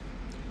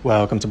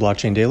Welcome to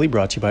Blockchain Daily,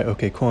 brought to you by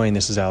OKCoin.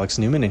 This is Alex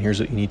Newman, and here's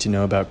what you need to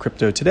know about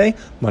crypto today,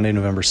 Monday,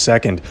 November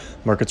 2nd.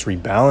 Markets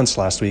rebalanced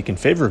last week in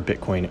favor of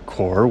Bitcoin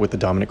Core, with the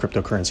dominant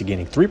cryptocurrency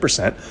gaining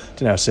 3%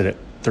 to now sit at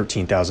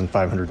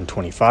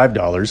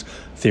 $13,525.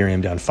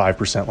 Ethereum down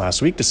 5%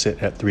 last week to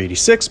sit at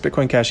 $386.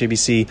 Bitcoin Cash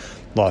ABC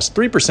lost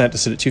 3% to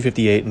sit at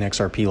 $258, and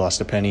XRP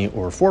lost a penny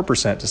or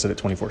 4% to sit at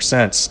 24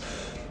 cents.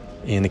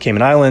 In the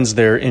Cayman Islands,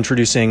 they're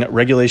introducing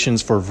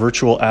regulations for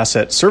virtual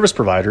asset service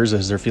providers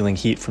as they're feeling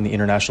heat from the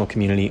international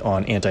community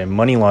on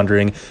anti-money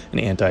laundering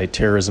and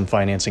anti-terrorism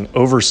financing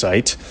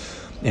oversight.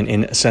 And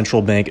in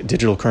central bank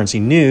digital currency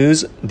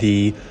news,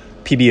 the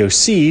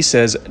PBOC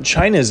says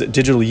China's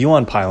digital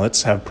yuan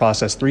pilots have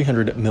processed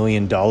 $300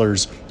 million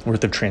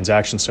worth of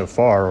transactions so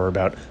far, or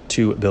about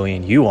 2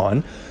 billion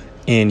yuan.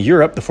 In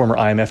Europe, the former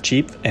IMF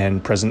chief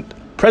and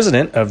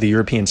President of the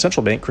European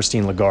Central Bank,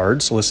 Christine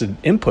Lagarde, solicited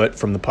input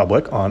from the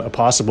public on a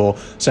possible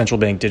central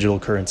bank digital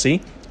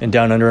currency. And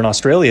down under in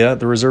Australia,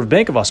 the Reserve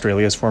Bank of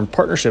Australia has formed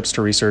partnerships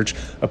to research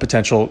a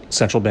potential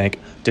central bank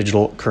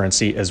digital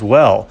currency as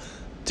well.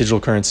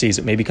 Digital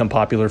currencies may become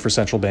popular for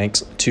central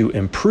banks to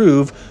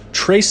improve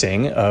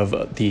tracing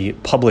of the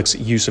public's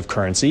use of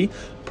currency,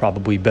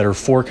 probably better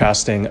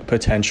forecasting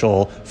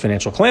potential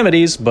financial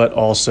calamities, but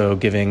also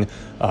giving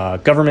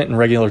government and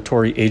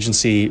regulatory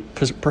agency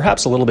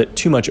perhaps a little bit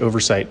too much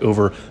oversight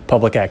over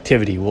public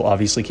activity. We'll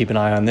obviously keep an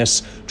eye on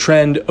this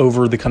trend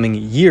over the coming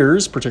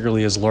years,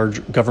 particularly as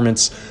large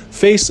governments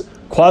face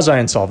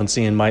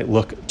quasi-insolvency and might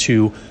look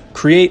to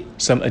create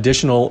some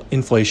additional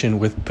inflation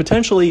with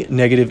potentially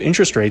negative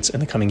interest rates in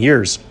the coming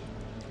years.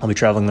 I'll be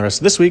traveling the rest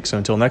of this week, so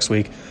until next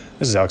week,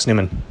 this is Alex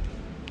Newman.